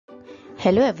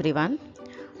Hello everyone.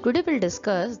 Today we'll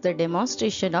discuss the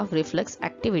demonstration of reflex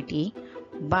activity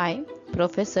by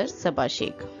Professor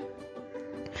Sabashek.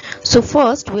 So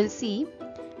first we'll see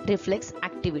reflex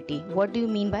activity. What do you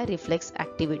mean by reflex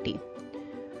activity?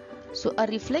 So a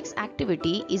reflex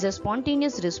activity is a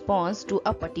spontaneous response to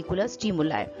a particular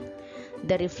stimuli.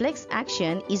 The reflex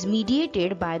action is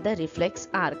mediated by the reflex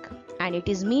arc and it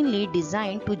is mainly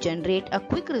designed to generate a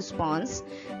quick response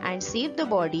and save the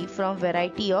body from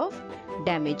variety of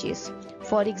damages.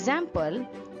 For example,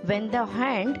 when the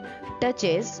hand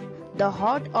touches the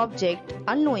hot object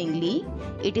unknowingly,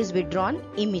 it is withdrawn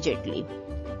immediately.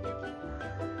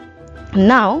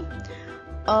 Now,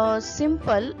 a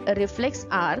simple reflex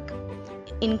arc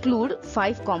include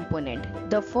 5 components.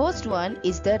 The first one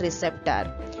is the receptor,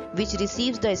 which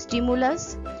receives the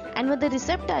stimulus, and when the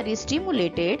receptor is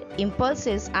stimulated,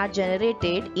 impulses are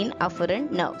generated in afferent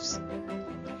nerves.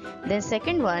 Then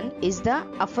second one is the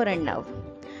afferent nerve.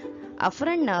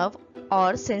 Afferent nerve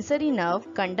or sensory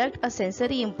nerve conduct a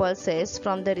sensory impulses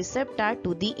from the receptor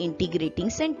to the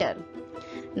integrating center.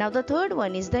 Now the third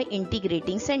one is the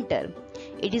integrating center.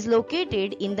 It is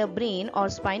located in the brain or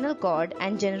spinal cord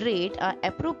and generate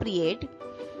appropriate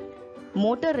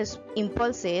motor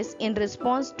impulses in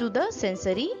response to the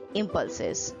sensory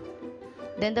impulses.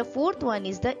 Then the fourth one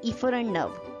is the efferent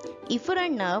nerve.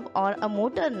 Efferent nerve or a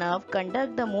motor nerve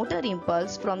conduct the motor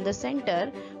impulse from the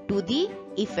center to the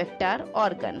effector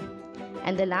organ.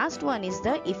 And the last one is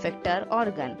the effector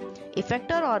organ.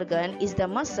 Effector organ is the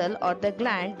muscle or the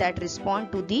gland that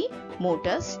respond to the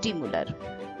motor stimuli.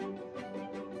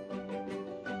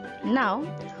 Now,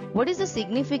 what is the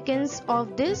significance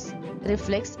of this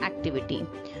reflex activity?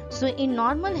 So in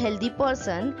normal healthy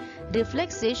person,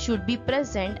 reflexes should be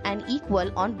present and equal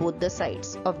on both the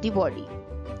sides of the body.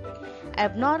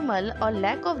 Abnormal or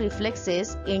lack of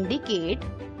reflexes indicate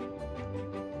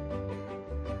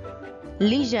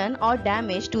lesion or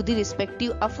damage to the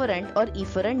respective afferent or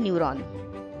efferent neuron.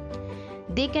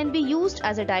 They can be used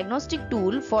as a diagnostic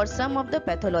tool for some of the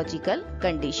pathological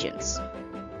conditions.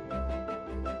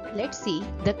 Let's see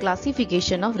the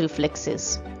classification of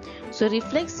reflexes. So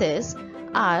reflexes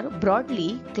are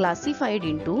broadly classified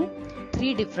into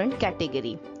 3 different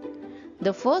categories.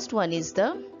 The first one is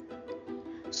the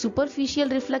superficial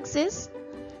reflexes,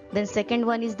 then second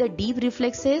one is the deep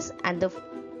reflexes, and the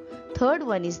third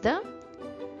one is the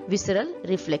visceral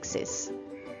reflexes.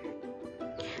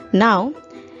 Now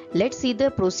let's see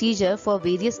the procedure for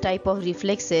various type of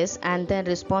reflexes and then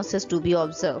responses to be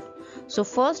observed. So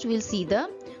first we'll see the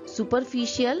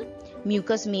superficial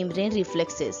mucous membrane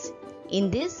reflexes. In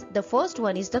this, the first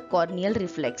one is the corneal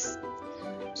reflex.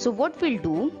 So what we'll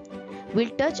do, we'll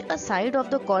touch a side of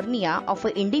the cornea of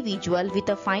an individual with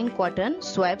a fine cotton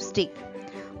swab stick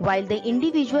while the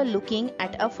individual looking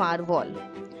at a far wall.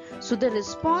 So the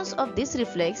response of this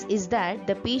reflex is that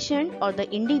the patient or the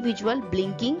individual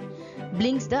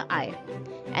blinks the eye,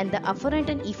 and the afferent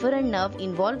and efferent nerve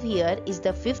involved here is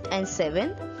the 5th and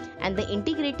 7th, and the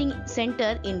integrating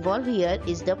center involved here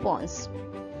is the pons.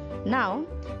 Now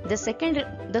the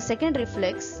second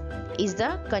reflex is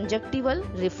the conjunctival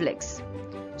reflex.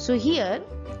 So here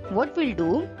what we'll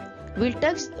do, we'll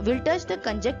touch the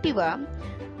conjunctiva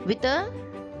with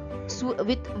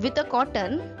a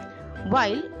cotton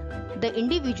while the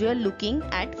individual looking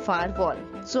at far wall.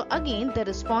 So again the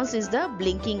response is the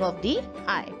blinking of the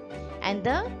eye, and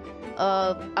the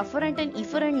afferent and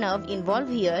efferent nerve involved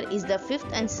here is the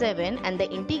 5th and 7th, and the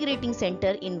integrating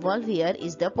center involved here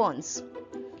is the pons.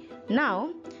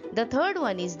 Now the third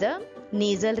one is the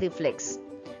nasal reflex.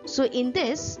 So in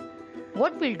this,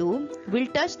 what we'll do, we'll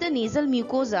touch the nasal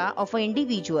mucosa of an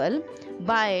individual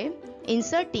by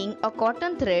inserting a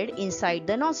cotton thread inside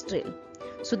the nostril.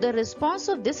 So the response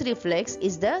of this reflex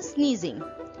is the sneezing,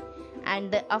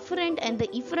 and the afferent and the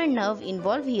efferent nerve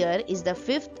involved here is the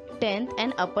 5th, 10th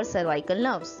and upper cervical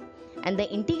nerves, and the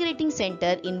integrating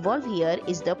center involved here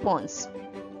is the pons.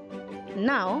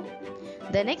 Now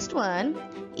the next one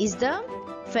is the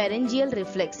pharyngeal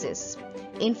reflexes.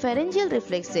 In pharyngeal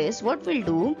reflexes, what we'll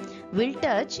do, we'll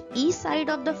touch each side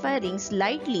of the pharynx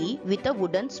lightly with a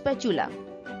wooden spatula,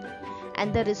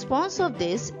 and the response of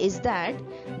this is that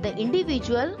the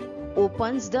individual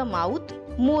opens the mouth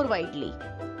more widely,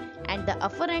 and the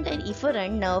afferent and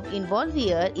efferent nerve involved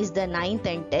here is the 9th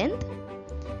and 10th,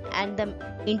 and the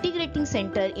integrating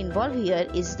center involved here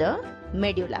is the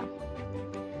medulla.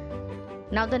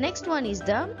 Now the next one is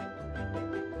the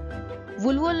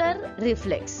vulvular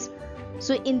reflex.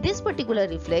 So in this particular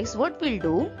reflex, what we'll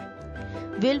do,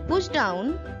 we'll push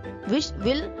downward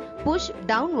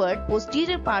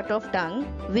posterior part of tongue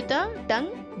with a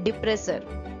tongue depressor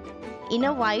in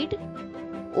a wide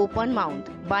open mouth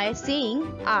by saying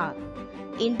ah.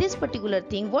 In this particular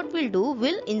thing, what we'll do,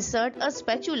 we'll insert a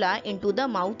spatula into the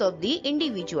mouth of the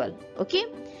individual. Okay,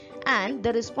 and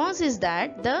the response is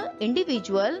that the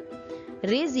individual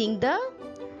raising the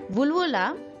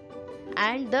vulva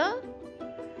and the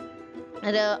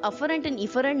afferent and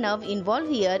efferent nerve involved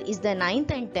here is the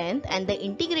 9th and 10th, and the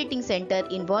integrating center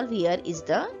involved here is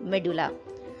the medulla.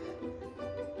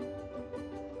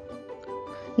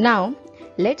 Now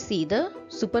let's see the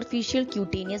superficial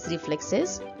cutaneous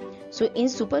reflexes. So in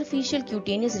superficial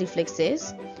cutaneous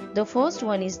reflexes, the first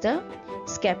one is the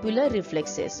scapular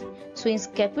reflexes. So in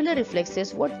scapular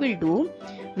reflexes, what we'll do,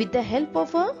 with the help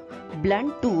of a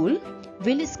blunt tool,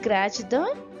 we'll scratch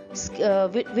the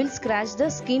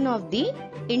skin of the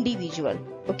individual.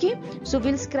 Okay, so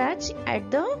we'll scratch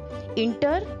at the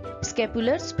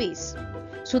interscapular space.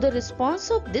 So the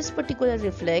response of this particular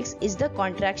reflex is the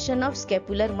contraction of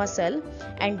scapular muscle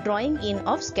and drawing in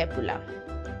of scapula.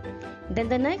 Then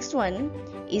the next one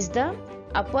is the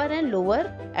upper and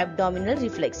lower abdominal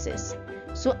reflexes.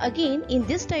 So again, in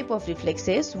this type of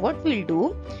reflexes, what we'll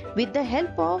do, with the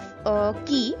help of a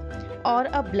key or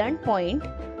a blunt point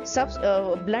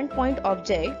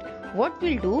object, what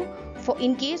we'll do, for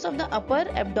in case of the upper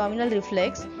abdominal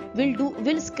reflex,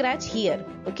 we'll scratch here.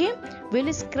 Okay,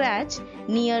 we'll scratch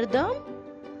near the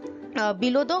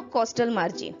below the costal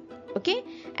margin. Okay,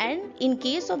 and in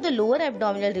case of the lower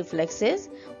abdominal reflexes,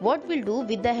 what we'll do,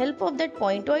 with the help of that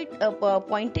pointed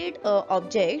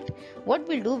object, what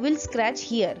we'll do, we'll scratch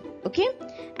here. Okay,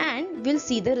 and we'll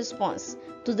see the response.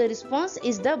 So the response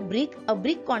is the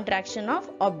brick contraction of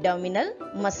abdominal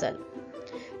muscle.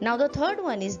 Now the third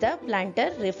one is the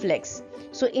plantar reflex.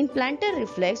 So in plantar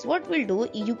reflex, what we'll do,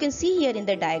 you can see here in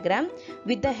the diagram,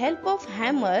 with the help of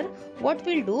hammer, what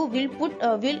we'll do,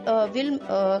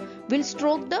 we'll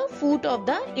stroke the foot of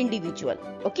the individual.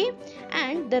 Okay,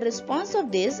 and the response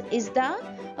of this is the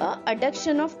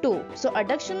adduction of toe. So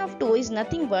adduction of toe is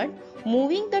nothing but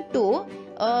moving the toe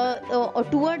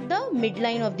toward the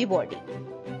midline of the body.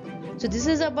 So this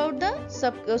is about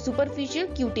the superficial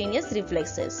cutaneous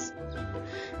reflexes.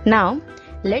 Now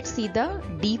let's see the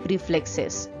deep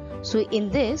reflexes. So in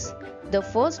this, the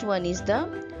first one is the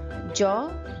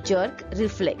jaw jerk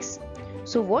reflex.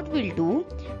 So what we'll do,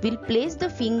 we'll place the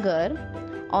finger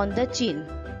on the chin.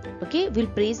 Okay, we'll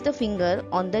place the finger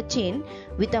on the chin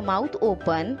with the mouth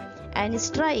open and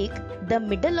strike the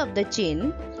middle of the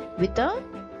chin with a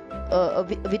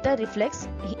reflex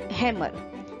hammer.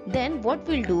 Then what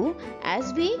we'll do,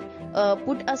 as we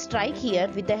put a strike here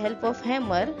with the help of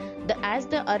hammer, as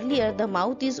the earlier the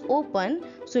mouth is open,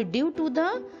 so due to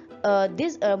the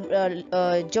this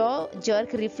jaw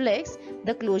jerk reflex,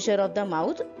 the closure of the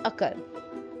mouth occur.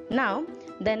 Now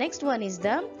the next one is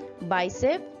the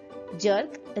bicep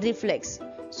jerk reflex.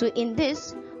 So in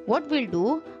this, what we'll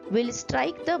do, we'll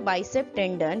strike the bicep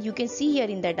tendon. You can see here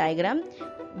in the diagram,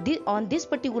 on this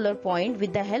particular point,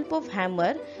 with the help of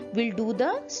hammer, we'll do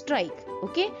the strike.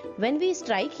 Okay, when we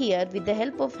strike here with the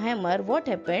help of hammer, what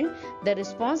happened, the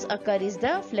response occur is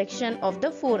the flexion of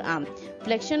the forearm.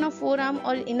 Flexion of forearm,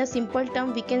 or in a simple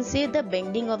term we can say the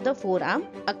bending of the forearm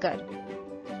occur.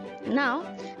 Now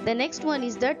the next one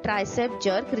is the tricep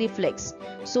jerk reflex.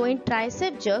 So in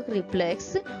tricep jerk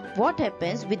reflex, what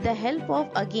happens, with the help of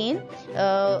again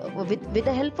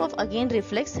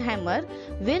reflex hammer,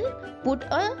 will put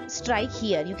a strike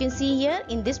here. You can see here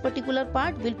in this particular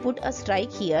part, we'll put a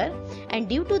strike here, and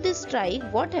due to this strike,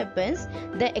 what happens,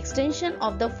 the extension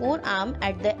of the forearm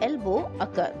at the elbow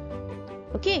occur.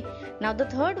 Okay, now the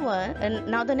third one, and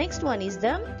now the next one is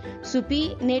the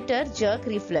supinator jerk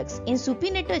reflex. In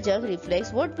supinator jerk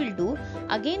reflex, what we'll do,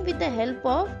 again with the help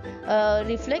of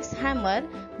reflex hammer,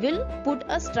 we'll put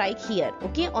a strike here.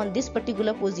 Okay, on this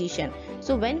particular position.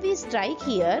 So when we strike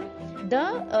here,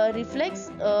 the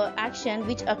reflex action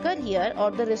which occur here,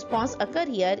 or the response occur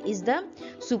here, is the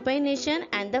supination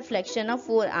and the flexion of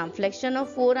forearm. Flexion of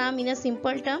forearm, in a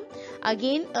simple term,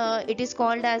 again it is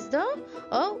called as the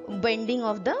bending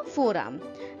of the forearm.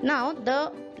 Now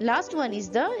the last one is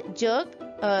the jerk,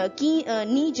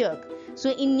 knee jerk. So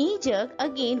in knee jerk,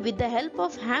 again with the help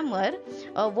of hammer,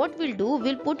 what we'll do,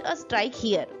 we'll put a strike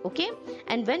here. Okay,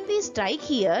 and when we strike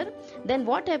here, then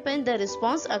what happens, the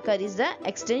response occur is the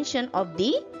extension of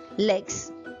the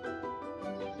legs.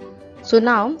 So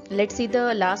now let's see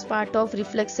the last part of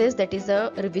reflexes, that is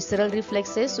the visceral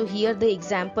reflexes. So here the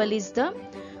example is the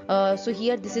So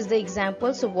here this is the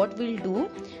example. So what we'll do,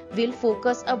 we'll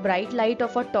focus a bright light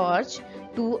of a torch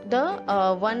to the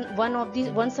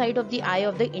one side of the eye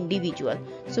of the individual.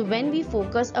 So when we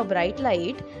focus a bright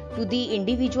light to the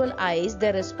individual eyes,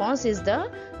 the response is the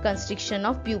constriction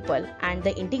of pupil, and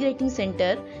the integrating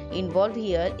center involved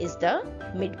here is the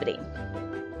midbrain.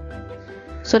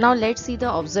 So now let's see the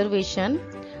observation.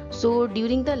 So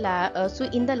during the lab,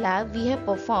 in the lab we have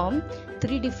performed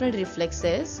 3 different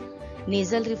reflexes: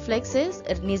 nasal reflexes,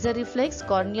 nasal reflex,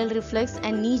 corneal reflex,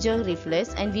 and knee jerk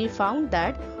reflex, and we found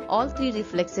that all 3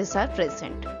 reflexes are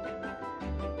present.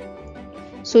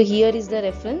 So here is the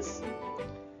reference.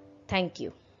 Thank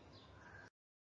you.